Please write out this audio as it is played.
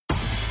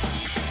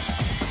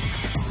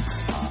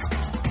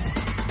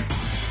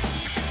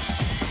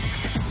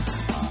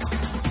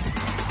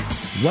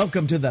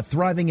Welcome to the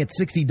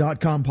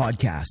ThrivingAt60.com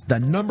podcast, the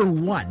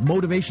 #1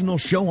 motivational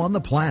show on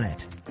the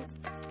planet.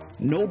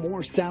 No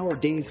more sour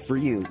days for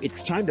you.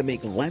 It's time to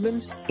make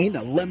lemons into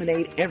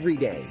lemonade every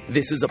day.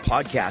 This is a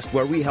podcast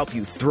where we help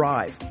you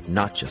thrive,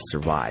 not just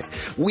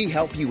survive. We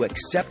help you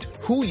accept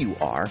who you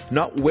are,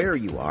 not where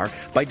you are,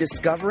 by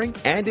discovering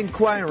and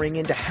inquiring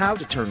into how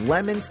to turn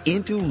lemons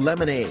into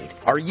lemonade.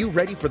 Are you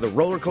ready for the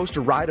roller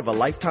coaster ride of a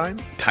lifetime?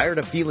 Tired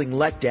of feeling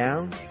let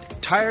down?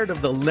 Tired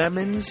of the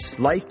lemons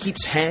life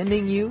keeps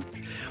handing you?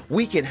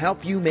 We can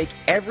help you make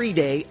every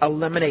day a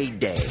lemonade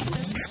day.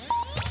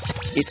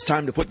 It's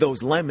time to put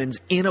those lemons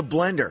in a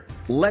blender.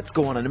 Let's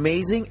go on an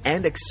amazing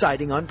and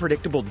exciting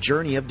unpredictable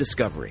journey of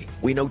discovery.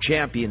 We know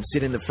champions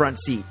sit in the front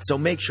seat, so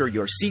make sure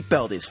your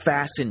seatbelt is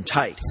fastened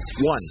tight.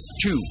 1,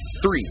 2,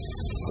 3,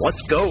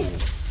 let's go.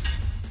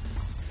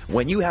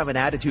 When you have an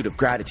attitude of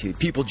gratitude,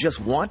 people just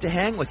want to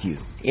hang with you.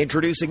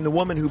 Introducing the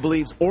woman who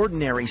believes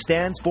ordinary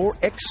stands for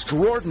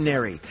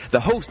extraordinary. The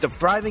host of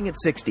Thriving at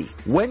 60,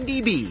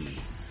 Wendy B.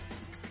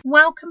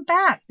 Welcome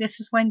back. This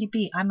is Wendy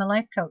B. I'm a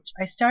life coach.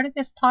 I started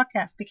this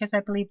podcast because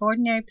I believe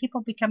ordinary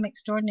people become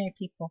extraordinary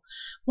people.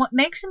 What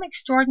makes them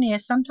extraordinary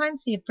is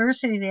sometimes the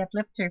adversity they have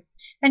lived through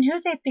and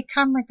who they've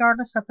become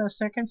regardless of those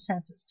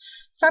circumstances.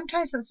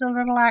 Sometimes it's the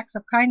little acts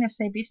of kindness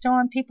they bestow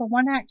on people,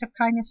 one act of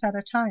kindness at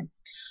a time.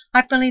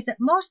 I believe that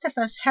most of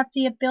us have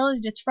the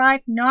ability to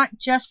thrive, not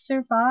just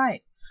survive.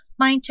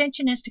 My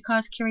intention is to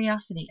cause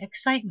curiosity,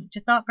 excitement,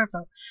 to thought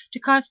provoke, to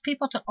cause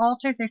people to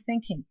alter their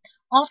thinking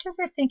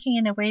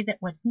in a way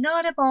that would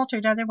not have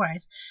altered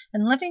otherwise,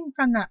 and living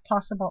from that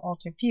possible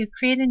altered view,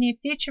 create a new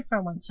future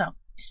for oneself,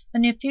 a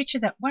new future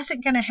that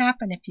wasn't going to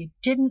happen if you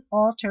didn't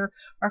alter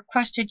or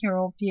question your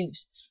old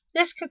views.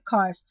 This could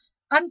cause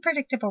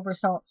unpredictable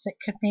results that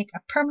could make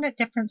a permanent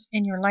difference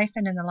in your life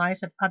and in the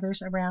lives of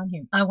others around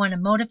you. I want to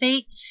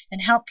motivate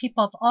and help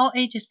people of all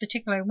ages,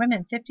 particularly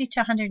women 50 to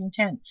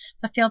 110,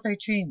 fulfill their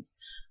dreams.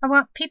 I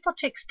want people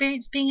to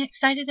experience being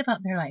excited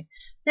about their life.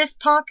 This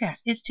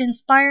podcast is to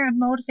inspire and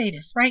motivate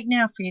us right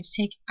now for you to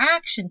take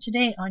action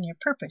today on your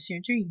purpose, your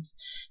dreams.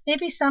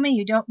 Maybe some of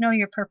you don't know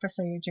your purpose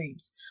or your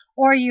dreams,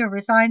 or you're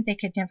resigned they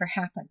could never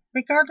happen.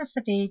 Regardless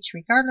of age,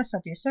 regardless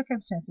of your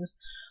circumstances,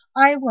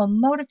 I will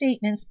motivate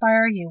and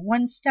inspire you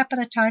one step at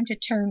a time to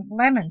turn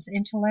lemons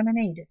into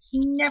lemonade. It's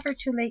never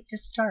too late to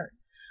start.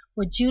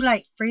 Would you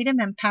like freedom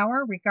and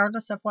power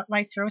regardless of what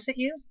life throws at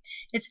you?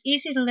 It's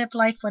easy to live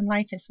life when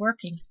life is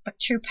working, but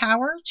true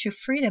power, true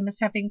freedom is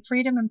having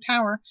freedom and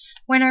power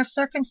when our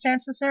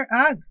circumstances are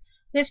ugh.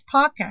 This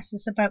podcast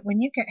is about when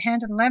you get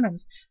handed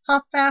lemons,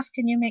 how fast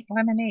can you make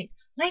lemonade?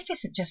 Life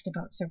isn't just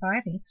about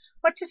surviving.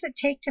 What does it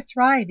take to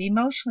thrive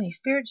emotionally,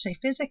 spiritually,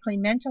 physically,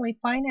 mentally,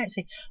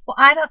 financially? Well,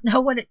 I don't know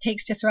what it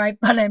takes to thrive,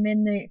 but I'm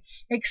in the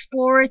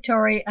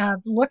exploratory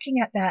of looking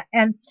at that.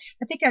 And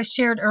I think I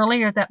shared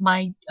earlier that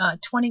my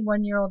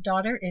 21-year-old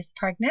daughter is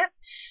pregnant.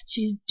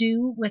 She's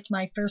due with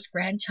my first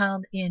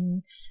grandchild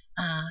in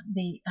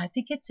I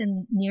think it's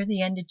in near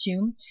the end of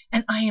June,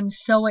 and I am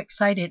so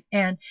excited.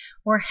 And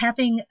we're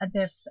having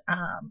this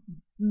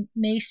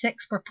May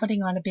 6th, we're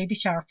putting on a baby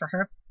shower for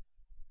her.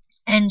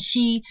 And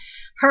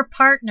her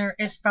partner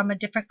is from a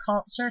different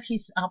culture.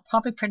 I'll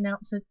probably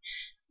pronounce it,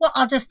 well,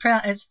 I'll just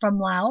pronounce it's from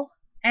Laos,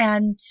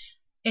 and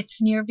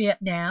it's near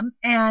Vietnam.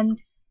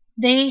 And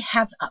they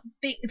have,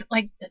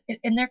 like,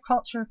 in their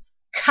culture,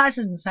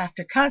 cousins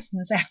after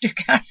cousins after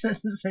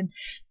cousins, and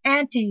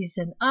aunties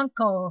and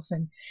uncles,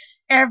 and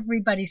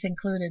everybody's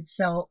included.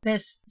 So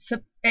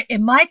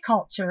in my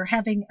culture,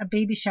 having a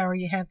baby shower,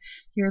 you have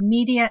your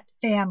immediate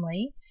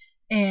family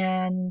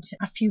and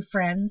a few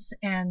friends,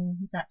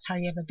 and that's how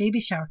you have a baby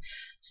shower.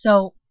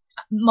 So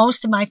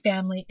most of my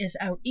family is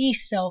out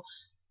east, so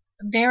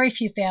very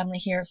few family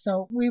here.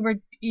 So we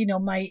were,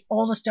 my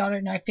oldest daughter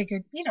and I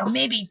figured,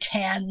 maybe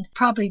 10,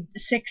 probably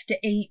 6 to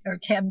 8 or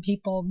 10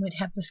 people would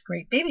have this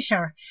great baby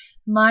shower.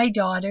 My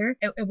daughter,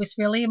 it was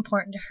really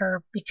important to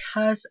her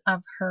because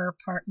of her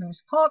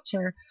partner's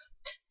culture.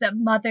 The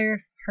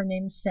mother, her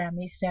name's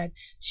Sammy, said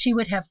she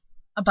would have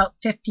about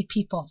 50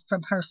 people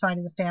from her side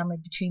of the family,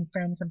 between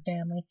friends and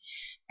family.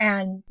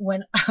 And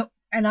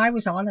and I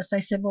was honest, I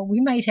said, well, we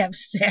might have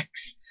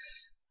 6.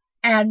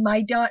 And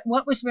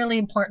what was really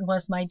important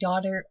was my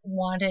daughter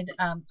wanted,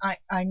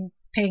 I'm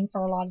paying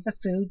for a lot of the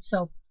food,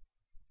 so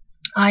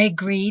I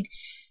agreed.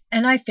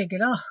 And I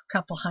figured, a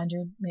couple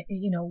hundred,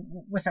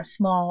 with a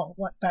small,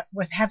 but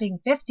with having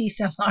 50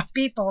 some odd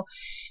people,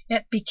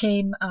 it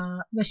became,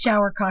 the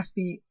shower cost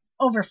me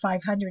over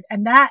 500.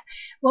 And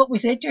what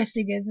was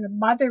interesting is the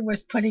mother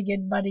was putting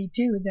in money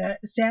too.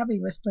 Sammy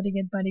was putting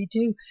in money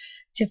too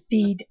to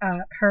feed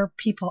her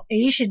people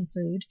Asian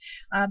food.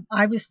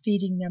 I was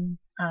feeding them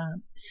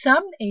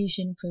some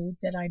Asian food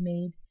that I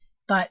made,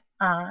 but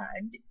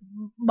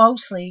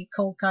mostly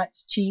cold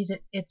cuts, cheese.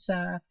 It's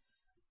a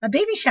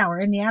baby shower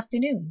in the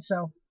afternoon,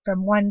 so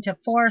from 1 to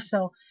 4.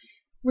 So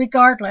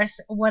regardless,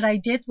 what I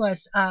did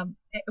was,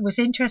 it was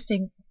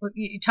interesting.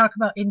 You talk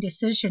about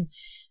indecision.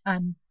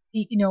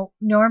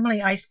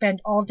 normally I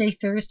spend all day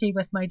Thursday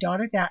with my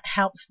daughter. That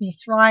helps me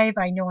thrive.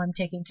 I know I'm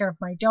taking care of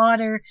my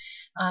daughter,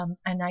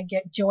 and I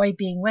get joy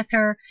being with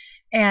her.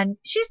 And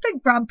she's been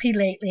grumpy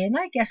lately, and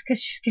I guess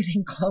because she's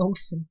getting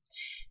close,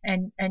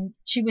 and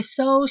she was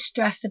so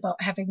stressed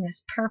about having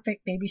this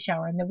perfect baby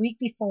shower. And the week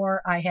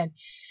before, I had,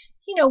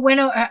 when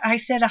I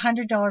said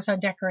 $100 on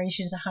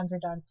decorations,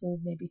 100 on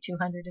food, maybe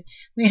 200.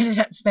 We ended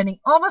up spending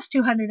almost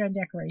 200 on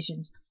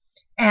decorations,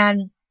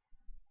 and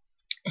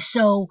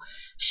so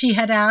she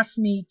had asked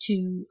me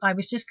I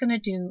was just going to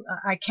do,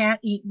 I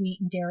can't eat wheat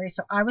and dairy,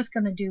 so I was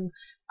going to do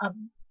a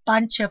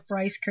bunch of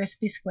Rice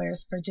Krispie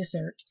squares for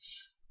dessert.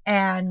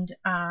 And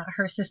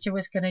her sister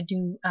was going to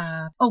do,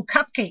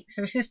 cupcakes.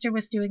 Her sister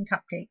was doing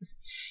cupcakes.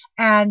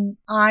 And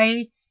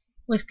I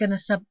was going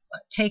to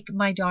take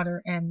my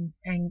daughter and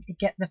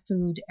get the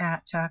food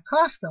at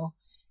Costco.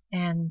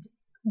 And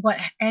what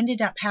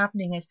ended up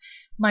happening is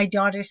my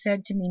daughter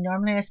said to me,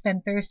 normally I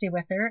spend Thursday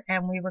with her,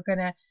 and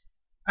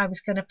I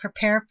was going to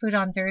prepare food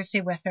on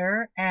Thursday with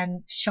her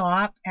and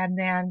shop, and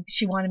then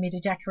she wanted me to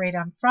decorate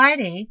on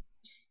Friday.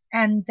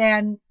 And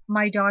then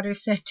my daughter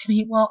said to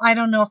me, well, I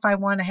don't know if I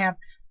want to have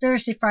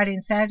Thursday, Friday,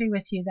 and Saturday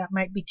with you. That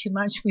might be too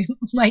much. We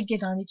might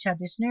get on each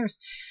other's nerves.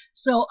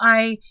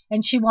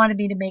 And she wanted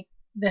me to make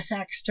this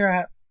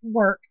extra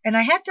work. And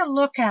I had to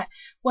look at,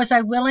 was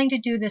I willing to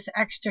do this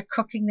extra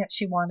cooking that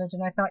she wanted?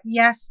 And I thought,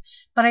 yes.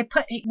 But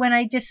when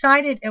I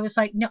decided, it was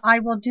like, no, I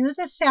will do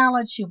the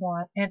salads you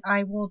want, and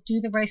I will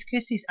do the Rice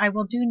Krispies. I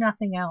will do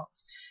nothing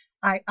else.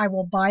 I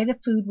will buy the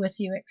food with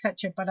you,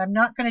 etc. But I'm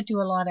not going to do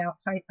a lot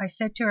else. I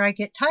said to her, I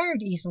get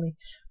tired easily.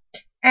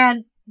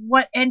 And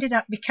what ended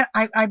up, because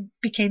I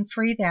became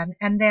free then.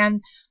 And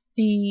then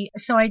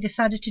so I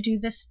decided to do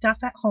this stuff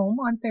at home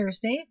on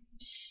Thursday.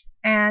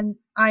 And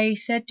I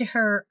said to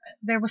her,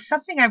 there was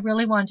something I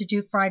really wanted to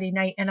do Friday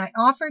night, and I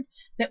offered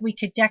that we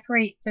could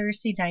decorate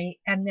Thursday night,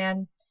 and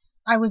then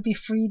I would be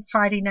freed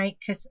Friday night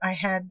because I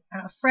had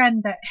a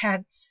friend that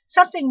had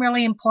something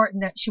really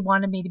important that she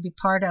wanted me to be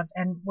part of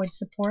and would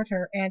support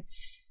her. And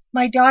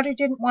my daughter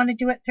didn't want to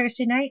do it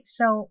Thursday night,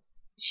 so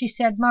she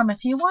said, Mom,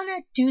 if you want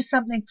to do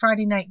something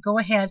Friday night, go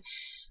ahead.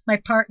 My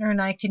partner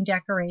and I can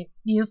decorate.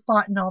 You've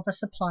bought in all the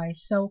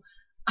supplies. So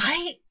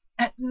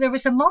there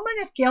was a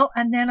moment of guilt,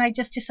 and then I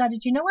just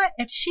decided, you know what?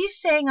 If she's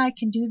saying I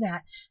can do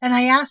that, and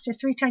I asked her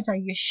 3 times, are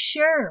you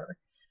sure?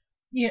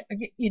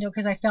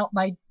 Because I felt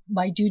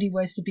my duty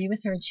was to be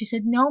with her. And she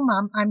said, no,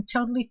 Mom, I'm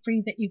totally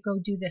free that you go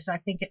do this. I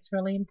think it's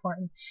really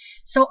important.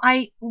 So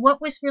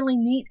what was really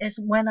neat is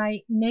when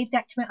I made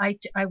that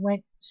commitment, I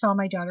went, saw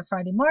my daughter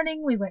Friday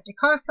morning. We went to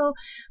Costco,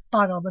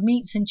 bought all the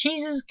meats and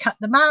cheeses, cut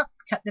them up,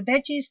 cut the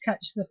veggies, cut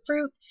the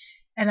fruit.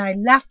 And I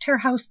left her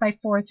house by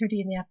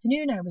 4:30 in the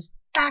afternoon. I was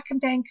back in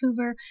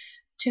Vancouver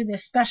to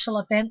this special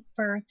event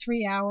for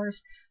 3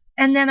 hours.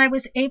 And then I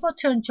was able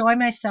to enjoy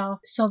myself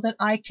so that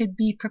I could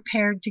be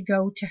prepared to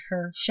go to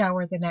her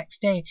shower the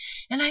next day.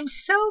 And I'm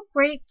so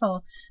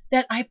grateful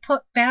that I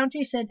put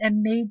boundaries in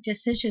and made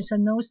decisions,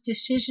 and those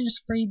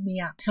decisions freed me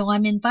up. So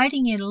I'm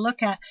inviting you to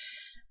look at,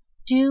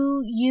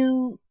 do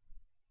you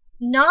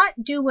not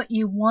do what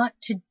you want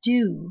to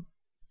do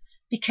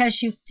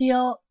because you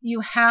feel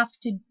you have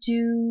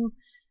to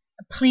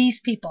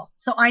please people?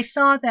 So I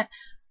saw that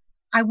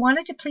I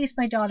wanted to please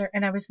my daughter,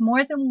 and I was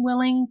more than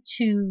willing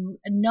to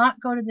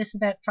not go to this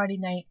event Friday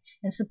night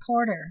and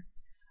support her.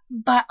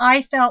 But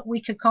I felt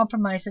we could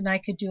compromise and I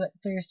could do it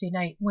Thursday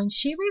night. When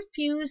she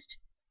refused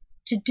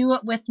to do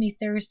it with me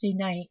Thursday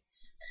night,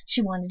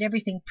 she wanted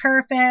everything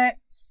perfect,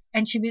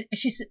 and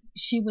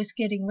she was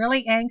getting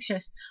really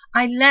anxious.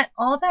 I let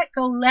all that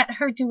go, let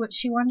her do what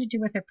she wanted to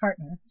do with her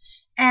partner,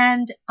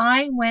 and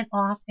I went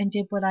off and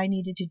did what I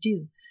needed to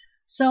do.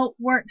 So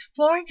we're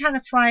exploring how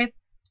to thrive,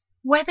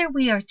 whether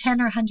we are 10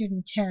 or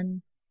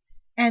 110,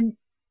 and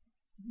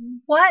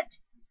what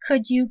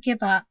could you give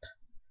up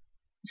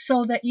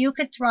so that you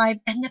could thrive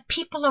and the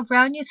people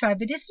around you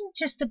thrive? It isn't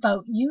just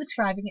about you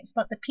thriving, it's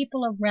about the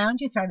people around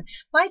you thriving.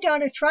 My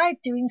daughter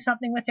thrived doing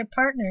something with her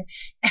partner,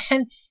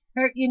 and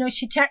her,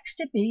 she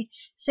texted me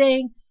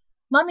saying,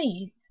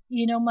 Mommy,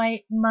 my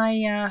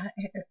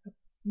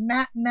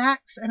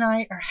Max and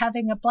I are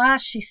having a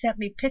blast. She sent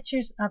me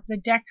pictures of the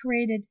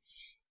decorated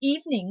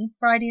evening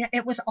Friday night.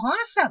 It was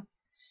awesome.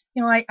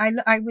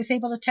 I was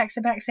able to text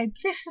her back and say,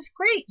 this is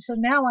great. So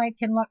now I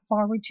can look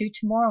forward to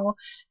tomorrow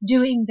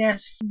doing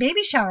this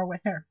baby shower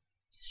with her.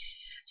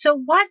 So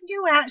what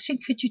new action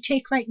could you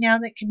take right now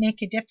that could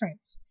make a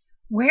difference?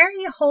 Where are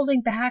you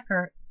holding back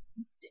or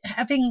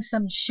having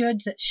some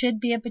shoulds that should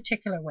be a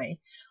particular way?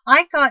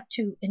 I got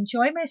to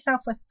enjoy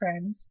myself with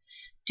friends,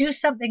 do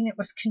something that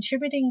was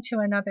contributing to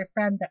another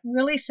friend that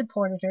really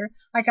supported her.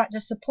 I got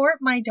to support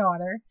my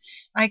daughter.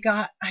 I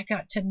got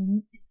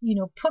to,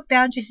 put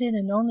boundaries in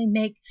and only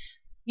make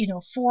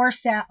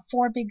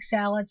four big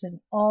salads and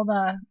all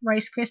the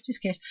Rice Krispies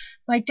cakes.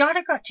 My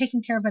daughter got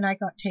taken care of and I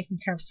got taken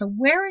care of. So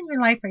where in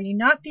your life are you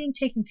not being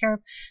taken care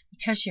of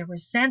because you're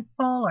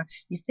resentful or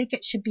you think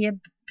it should be a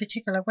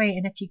particular way?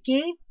 And if you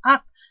gave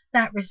up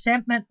that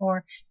resentment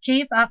or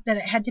gave up that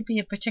it had to be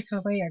a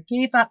particular way or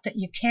gave up that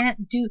you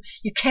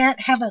can't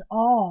have it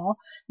all,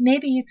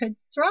 maybe you could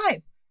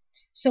thrive.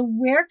 So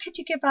where could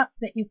you give up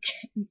that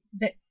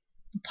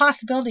the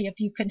possibility of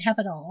you can have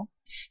it all?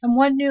 And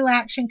what new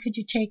action could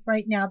you take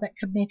right now that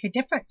could make a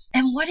difference?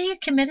 And what are you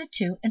committed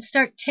to? And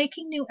start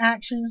taking new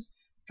actions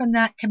from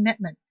that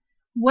commitment.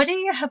 What are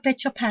your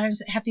habitual patterns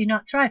that have you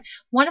not thrived?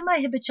 One of my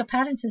habitual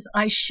patterns is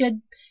I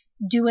should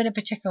do it a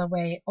particular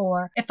way,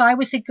 or if I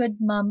was a good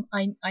mom,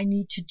 I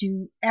need to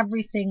do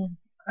everything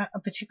a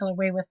particular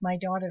way with my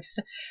daughters.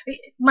 So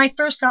my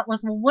first thought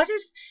was, well, what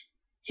is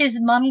his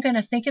mom going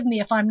to think of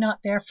me if I'm not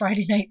there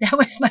Friday night? That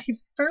was my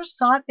first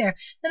thought there.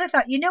 Then I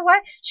thought, you know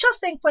what? She'll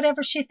think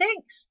whatever she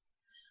thinks.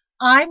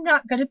 I'm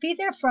not going to be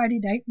there Friday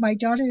night. My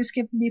daughter has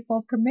given me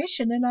full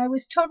permission, and I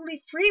was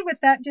totally free with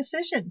that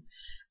decision.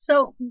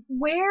 So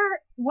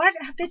what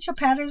habitual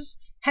patterns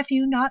have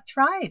you not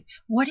thrived?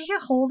 What are you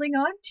holding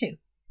on to?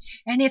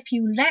 And if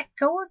you let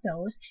go of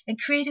those and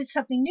created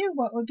something new,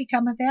 what would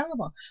become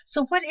available?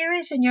 So what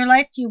areas in your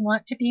life do you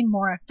want to be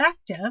more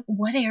effective?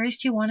 What areas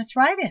do you want to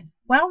thrive in?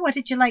 Well, what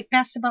did you like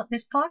best about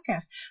this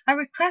podcast? I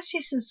request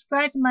you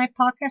subscribe to my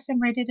podcast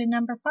and rate it a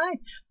number 5.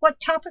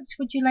 What topics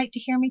would you like to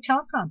hear me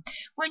talk on?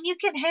 When you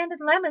get handed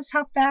lemons,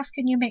 how fast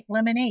can you make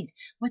lemonade?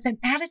 With an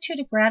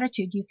attitude of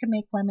gratitude, you can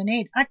make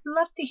lemonade. I'd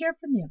love to hear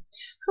from you.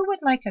 Who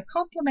would like a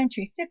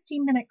complimentary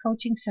 15-minute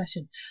coaching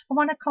session? I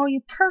want to call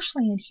you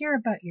personally and hear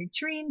about your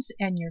dreams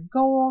and your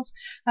goals.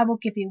 I will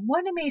give you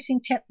one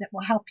amazing tip that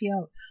will help you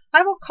out.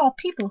 I will call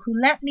people who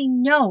let me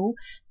know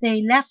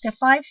they left a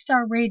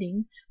 5-star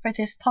rating for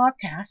this podcast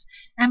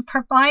and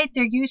provide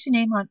their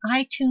username on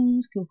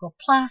iTunes, Google+,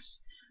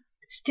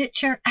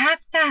 Stitcher.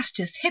 Act fast.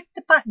 Just hit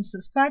the button,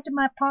 subscribe to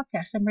my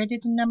podcast, and rate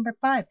it a number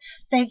 5.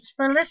 Thanks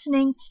for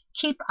listening.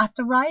 Keep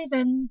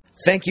thriving.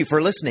 Thank you for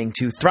listening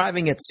to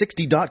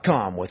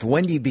ThrivingAt60.com with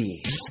Wendy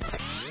B.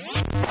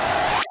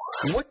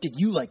 What did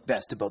you like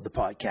best about the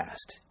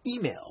podcast?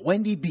 Email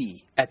Wendy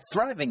B at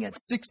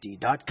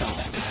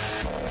ThrivingAt60.com.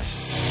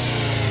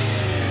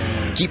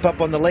 Keep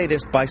up on the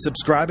latest by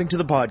subscribing to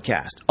the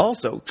podcast.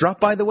 Also, drop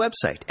by the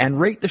website and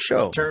rate the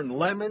show. Turn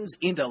lemons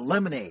into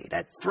lemonade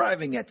at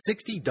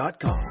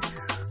ThrivingAt60.com.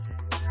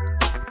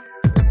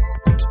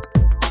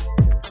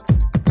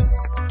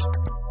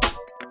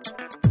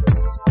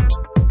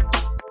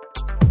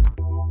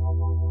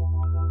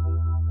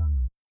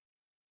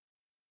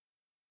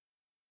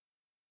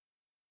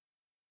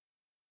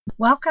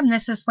 Welcome,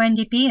 this is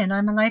Wendy B, and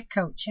I'm a life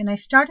coach. And I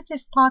started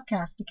this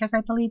podcast because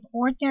I believe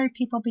ordinary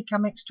people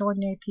become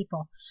extraordinary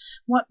people.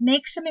 What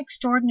makes them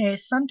extraordinary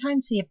is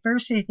sometimes the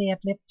adversity they have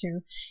lived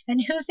through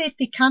and who they've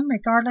become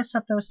regardless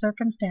of those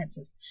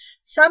circumstances.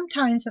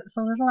 Sometimes it's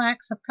the little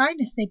acts of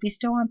kindness they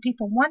bestow on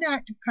people, one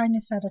act of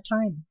kindness at a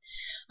time.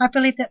 I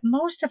believe that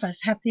most of us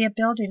have the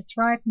ability to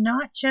thrive,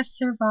 not just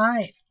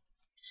survive.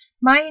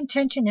 My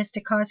intention is to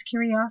cause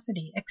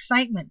curiosity,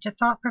 excitement, to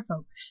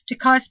thought-provoke, to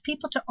cause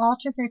people to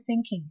alter their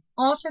thinking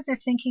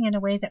in a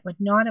way that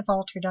would not have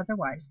altered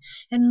otherwise,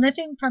 and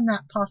living from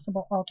that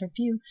possible altered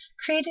view,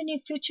 create a new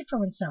future for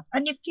oneself, a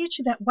new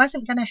future that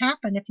wasn't going to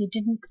happen if you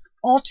didn't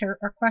alter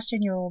or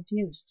question your old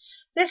views.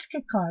 This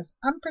could cause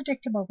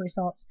unpredictable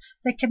results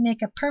that can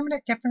make a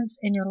permanent difference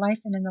in your life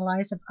and in the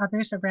lives of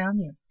others around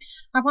you.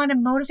 I want to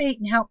motivate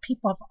and help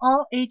people of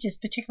all ages,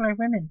 particularly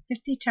women,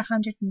 50 to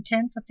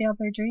 110, fulfill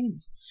their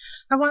dreams.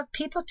 I want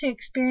people to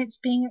experience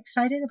being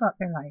excited about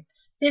their life.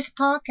 This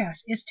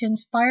podcast is to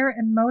inspire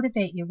and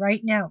motivate you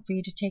right now for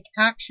you to take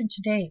action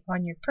today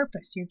on your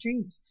purpose, your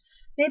dreams.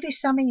 Maybe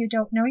some of you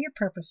don't know your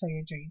purpose or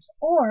your dreams,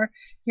 or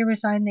you're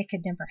resigned they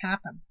could never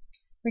happen.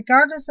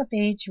 Regardless of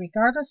age,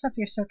 regardless of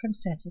your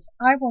circumstances,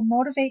 I will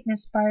motivate and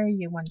inspire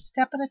you one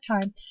step at a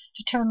time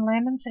to turn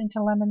lemons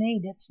into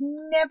lemonade. It's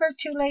never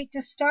too late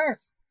to start.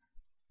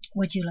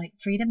 Would you like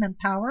freedom and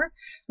power,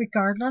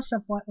 regardless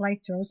of what life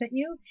throws at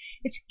you?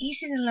 It's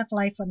easy to live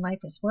life when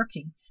life is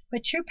working,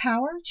 but true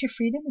power, true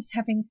freedom is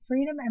having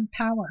freedom and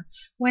power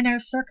when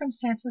our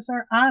circumstances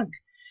are ugh.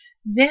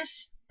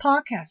 This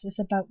podcast is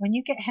about when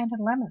you get handed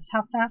lemons,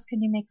 how fast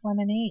can you make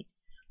lemonade?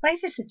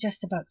 Life isn't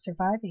just about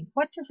surviving.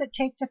 What does it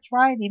take to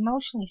thrive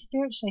emotionally,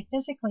 spiritually,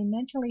 physically,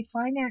 mentally,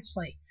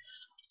 financially?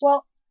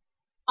 Well,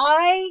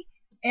 I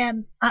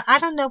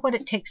don't know what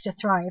it takes to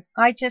thrive.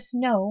 I just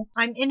know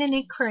I'm in an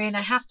inquiry and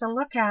I have to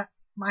look at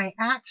my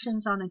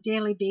actions on a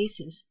daily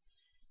basis.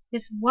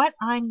 Is what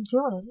I'm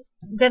doing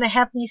going to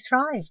have me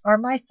thrive? Are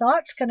my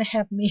thoughts going to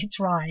have me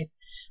thrive?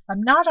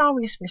 I'm not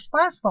always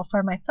responsible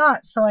for my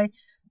thoughts, so I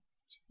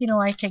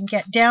can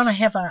get down. I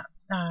have a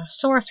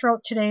sore throat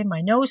today.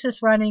 My nose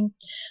is running.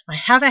 I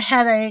have a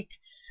headache,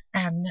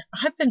 and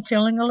I've been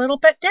feeling a little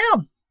bit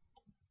down.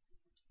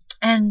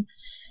 And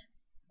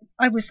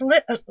I was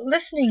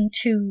listening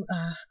to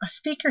a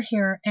speaker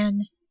here,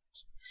 and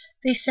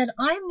they said,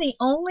 I'm the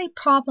only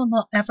problem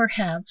I'll ever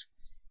have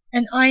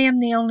and I am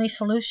the only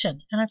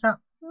solution. And I thought,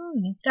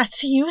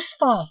 that's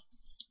useful.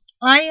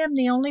 I am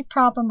the only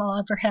problem I'll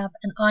ever have,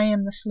 and I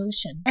am the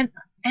solution.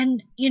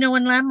 And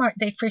in Landmark,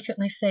 they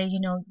frequently say,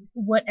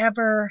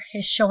 whatever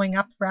is showing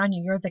up around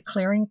you, you're the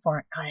clearing for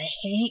it. I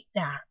hate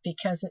that,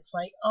 because it's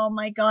like, oh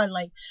my God,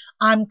 like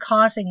I'm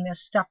causing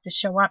this stuff to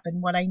show up.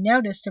 And what I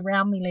noticed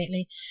around me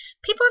lately,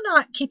 people are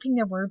not keeping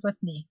their word with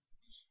me.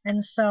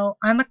 And so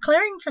I'm a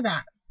clearing for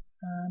that.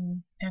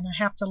 And I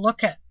have to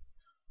look at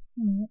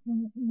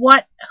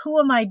who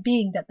am I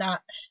being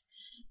that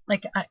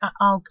like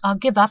I'll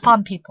give up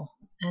on people.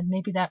 And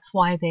maybe that's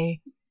why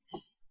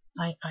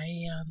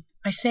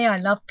I say I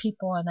love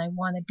people and I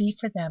want to be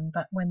for them,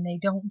 but when they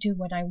don't do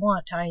what I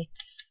want,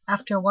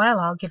 after a while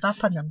I'll give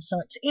up on them. So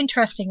it's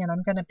interesting, and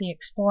I'm going to be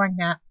exploring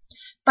that,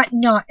 but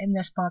not in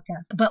this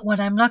podcast. But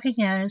what I'm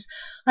looking at is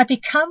I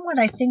become what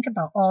I think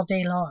about all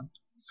day long.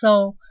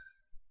 So,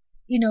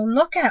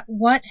 look at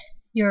what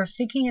you're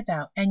thinking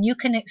about, and you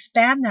can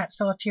expand that.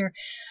 So if you're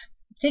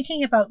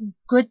thinking about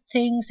good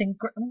things, and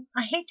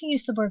I hate to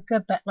use the word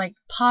good, but like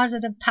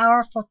positive,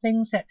 powerful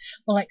things that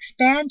will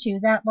expand you,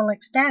 that will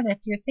expand. If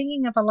you're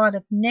thinking of a lot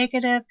of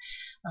negative,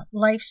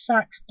 life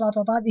sucks, blah,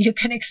 blah, blah, you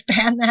can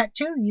expand that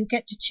too. You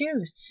get to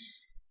choose.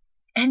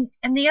 And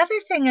the other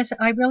thing is,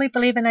 I really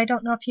believe, and I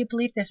don't know if you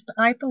believe this, but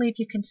I believe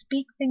you can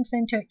speak things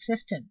into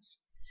existence.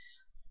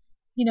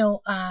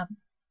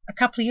 A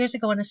couple of years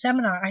ago in a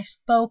seminar, I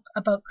spoke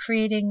about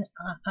creating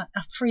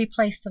a free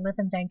place to live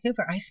in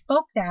Vancouver. I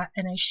spoke that,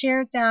 and I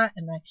shared that,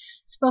 and I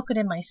spoke it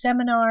in my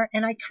seminar,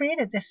 and I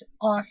created this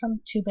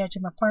awesome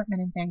 2-bedroom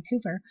apartment in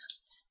Vancouver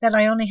that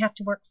I only have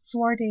to work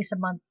 4 days a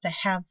month to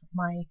have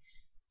my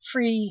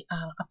free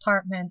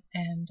apartment,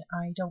 and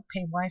I don't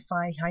pay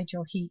Wi-Fi,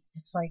 hydro heat.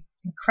 It's like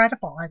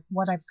incredible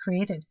what I've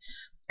created.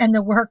 And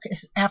the work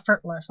is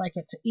effortless, like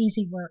it's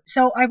easy work.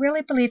 So I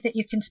really believe that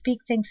you can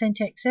speak things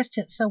into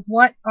existence. So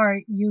what are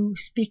you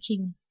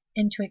speaking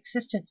into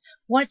existence?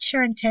 What's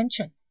your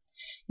intention?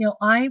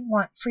 I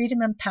want freedom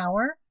and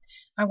power.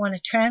 I want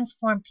to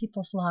transform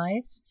people's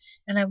lives,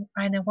 and I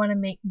want to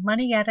make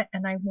money at it,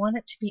 and I want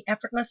it to be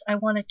effortless. I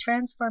want to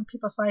transform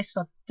people's lives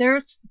so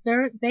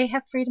they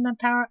have freedom and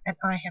power, and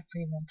I have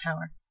freedom and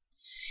power.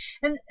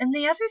 And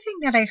the other thing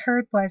that I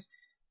heard was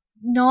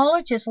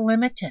knowledge is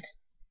limited.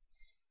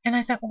 And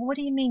I thought, well, what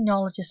do you mean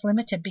knowledge is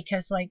limited?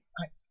 Because I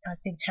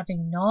think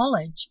having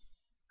knowledge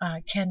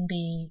can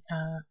be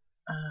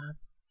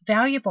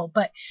valuable.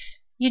 But,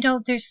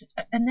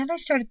 and then I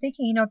started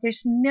thinking,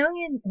 there's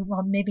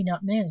well, maybe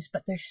not millions,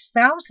 but there's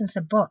thousands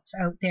of books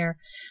out there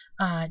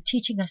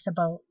teaching us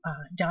about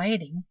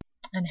dieting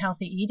and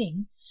healthy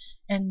eating.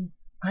 And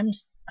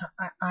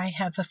I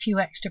have a few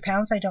extra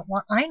pounds I don't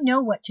want. I know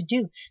what to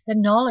do. The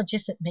knowledge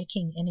isn't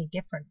making any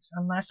difference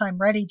unless I'm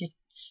ready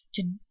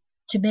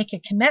to make a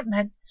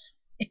commitment.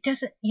 It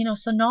doesn't,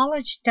 so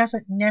knowledge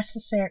doesn't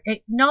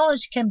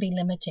knowledge can be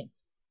limiting,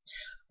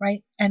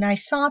 right? And I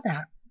saw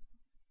that.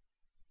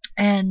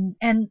 And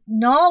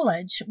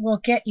knowledge will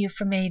get you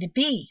from A to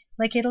B.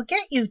 Like it'll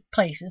get you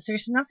places.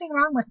 There's nothing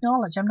wrong with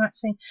knowledge. I'm not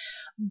saying,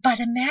 but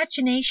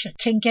imagination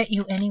can get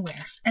you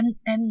anywhere. And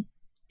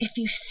if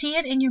you see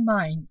it in your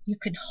mind, you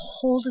can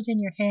hold it in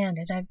your hand.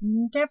 And I've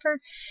never,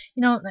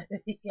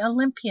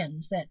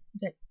 Olympians that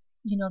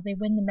they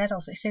win the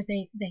medals. They say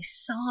they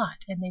saw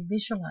it and they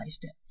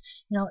visualized it.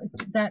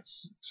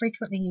 That's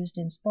frequently used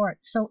in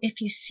sports. So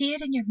if you see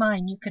it in your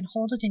mind, you can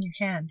hold it in your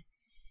hand.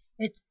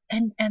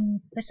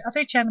 And this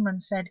other gentleman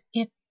said,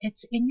 if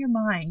it's in your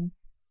mind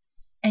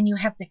and you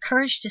have the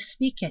courage to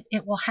speak it,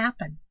 it will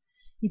happen.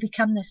 You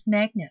become this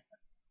magnet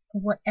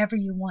of whatever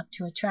you want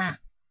to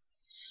attract.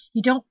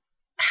 You don't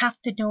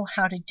have to know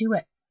how to do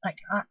it. Like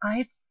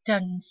I've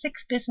done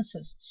 6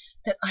 businesses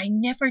that I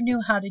never knew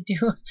how to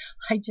do.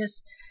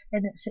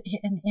 And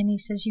he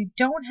says, you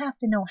don't have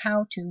to know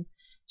how to,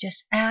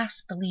 just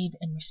ask, believe,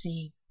 and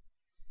receive.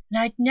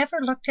 And I'd never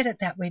looked at it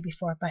that way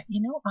before, but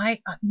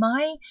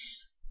my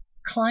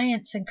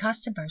clients and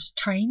customers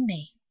train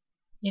me,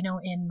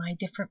 in my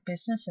different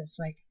businesses.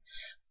 Like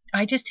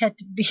I just had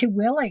to be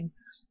willing,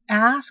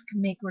 ask,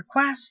 make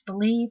requests,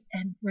 believe,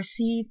 and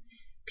receive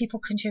people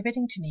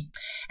contributing to me.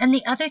 And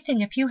the other thing,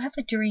 if you have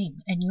a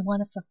dream and you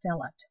want to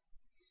fulfill it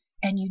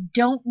and you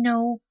don't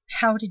know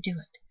how to do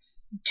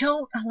it,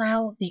 don't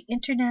allow the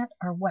internet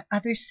or what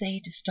others say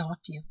to stop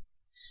you.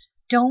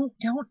 Don't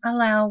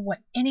allow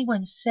what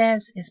anyone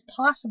says is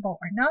possible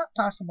or not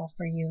possible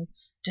for you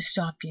to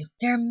stop you.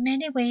 There are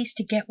many ways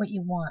to get what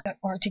you want,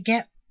 or to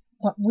get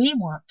what we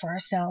want for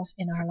ourselves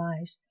in our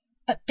lives.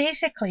 But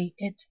basically,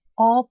 it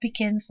all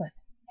begins with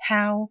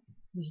how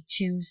we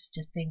choose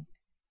to think.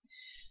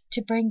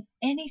 To bring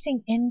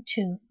anything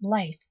into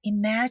life,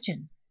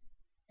 imagine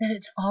that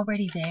it's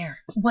already there.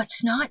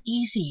 What's not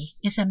easy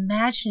is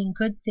imagining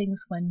good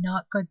things when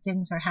not good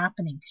things are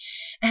happening.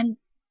 And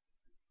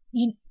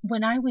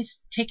when I was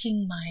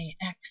taking my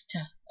ex to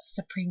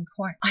Supreme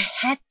Court, I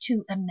had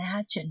to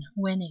imagine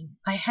winning.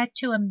 I had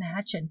to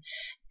imagine,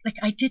 like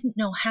I didn't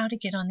know how to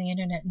get on the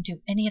internet and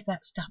do any of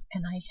that stuff.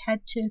 And I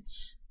had to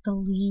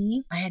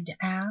believe, I had to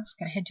ask,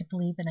 I had to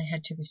believe, and I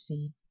had to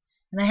receive.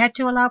 And I had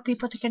to allow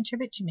people to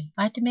contribute to me.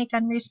 I had to make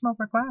unreasonable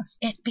requests.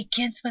 It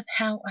begins with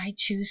how I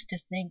choose to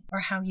think, or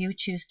how you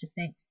choose to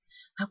think.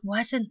 I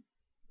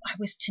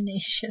was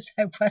tenacious.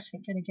 I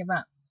wasn't going to give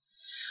up.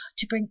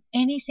 To bring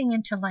anything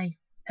into life,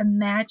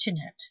 imagine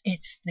it.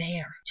 It's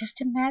there.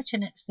 Just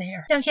imagine it's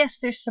there. Now, yes,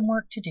 there's some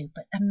work to do,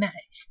 but it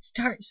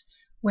starts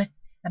with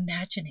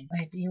imagining.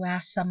 Like you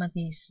ask some of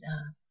these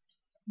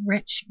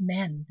rich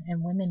men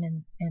and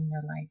women in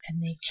their life,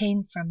 and they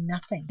came from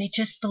nothing. They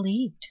just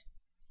believed,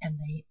 and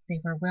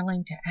they were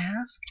willing to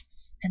ask,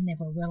 and they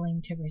were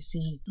willing to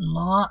receive.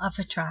 Law of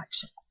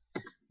attraction.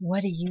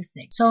 What do you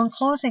think? So in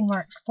closing, we're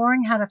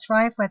exploring how to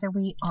thrive whether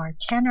we are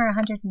 10 or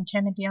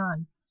 110 and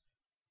beyond.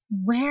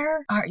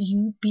 Where are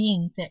you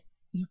being that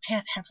you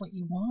can't have what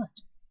you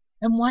want?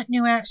 And what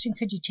new action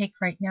could you take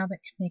right now that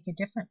could make a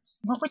difference?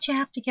 What would you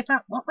have to give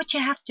up? What would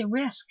you have to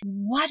risk?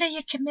 What are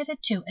you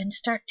committed to? And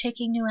start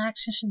taking new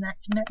actions from that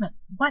commitment.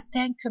 What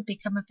then could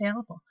become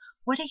available?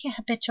 What are your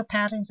habitual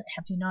patterns that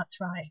have you not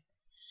thrived?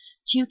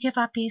 Do you give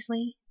up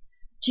easily?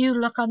 Do you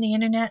look on the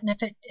internet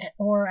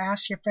or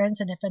ask your friends,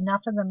 and if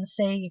enough of them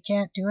say you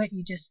can't do it,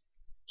 you just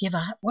give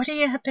up? What are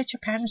your habitual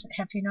patterns that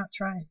have you not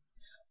thrived?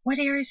 What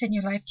areas in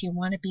your life do you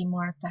want to be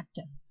more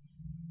effective?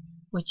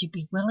 Would you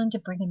be willing to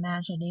bring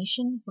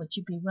imagination? Would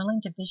you be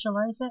willing to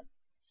visualize it?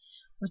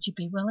 Would you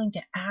be willing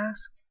to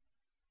ask,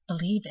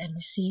 believe, and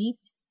receive?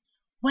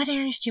 What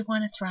areas do you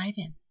want to thrive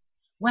in?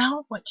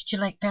 Well, what did you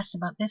like best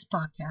about this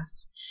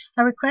podcast?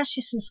 I request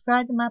you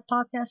subscribe to my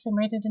podcast and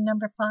rate it a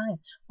number 5.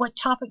 What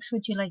topics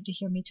would you like to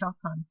hear me talk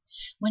on?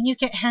 When you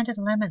get handed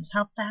lemons,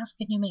 how fast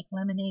can you make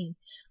lemonade?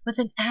 With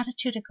an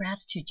attitude of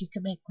gratitude, you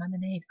can make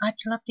lemonade. I'd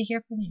love to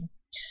hear from you.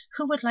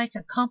 Who would like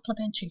a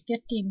complimentary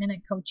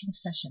 15-minute coaching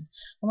session?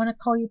 I want to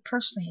call you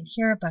personally and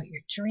hear about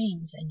your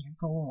dreams and your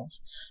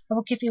goals. I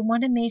will give you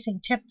one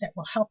amazing tip that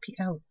will help you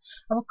out.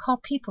 I will call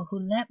people who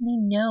let me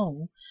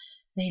know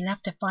they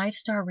left a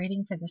 5-star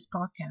rating for this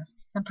podcast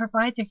and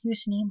provide their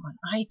username on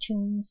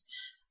iTunes,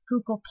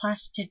 Google+,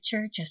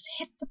 Stitcher. Just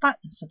hit the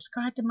button,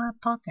 subscribe to my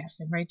podcast,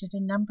 and rate it a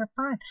number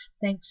 5.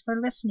 Thanks for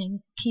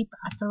listening. Keep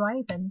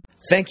thriving.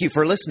 Thank you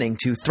for listening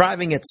to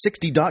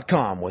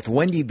ThrivingAt60.com with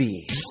Wendy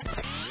B.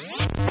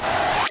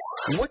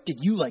 What did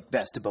you like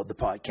best about the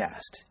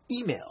podcast?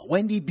 Email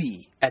Wendy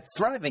B at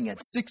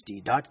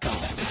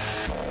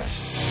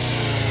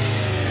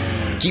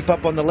ThrivingAt60.com. Keep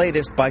up on the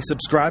latest by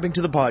subscribing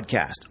to the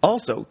podcast.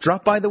 Also,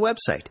 drop by the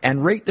website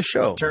and rate the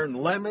show. Turn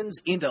lemons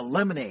into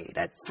lemonade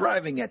at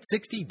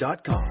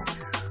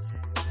ThrivingAt60.com.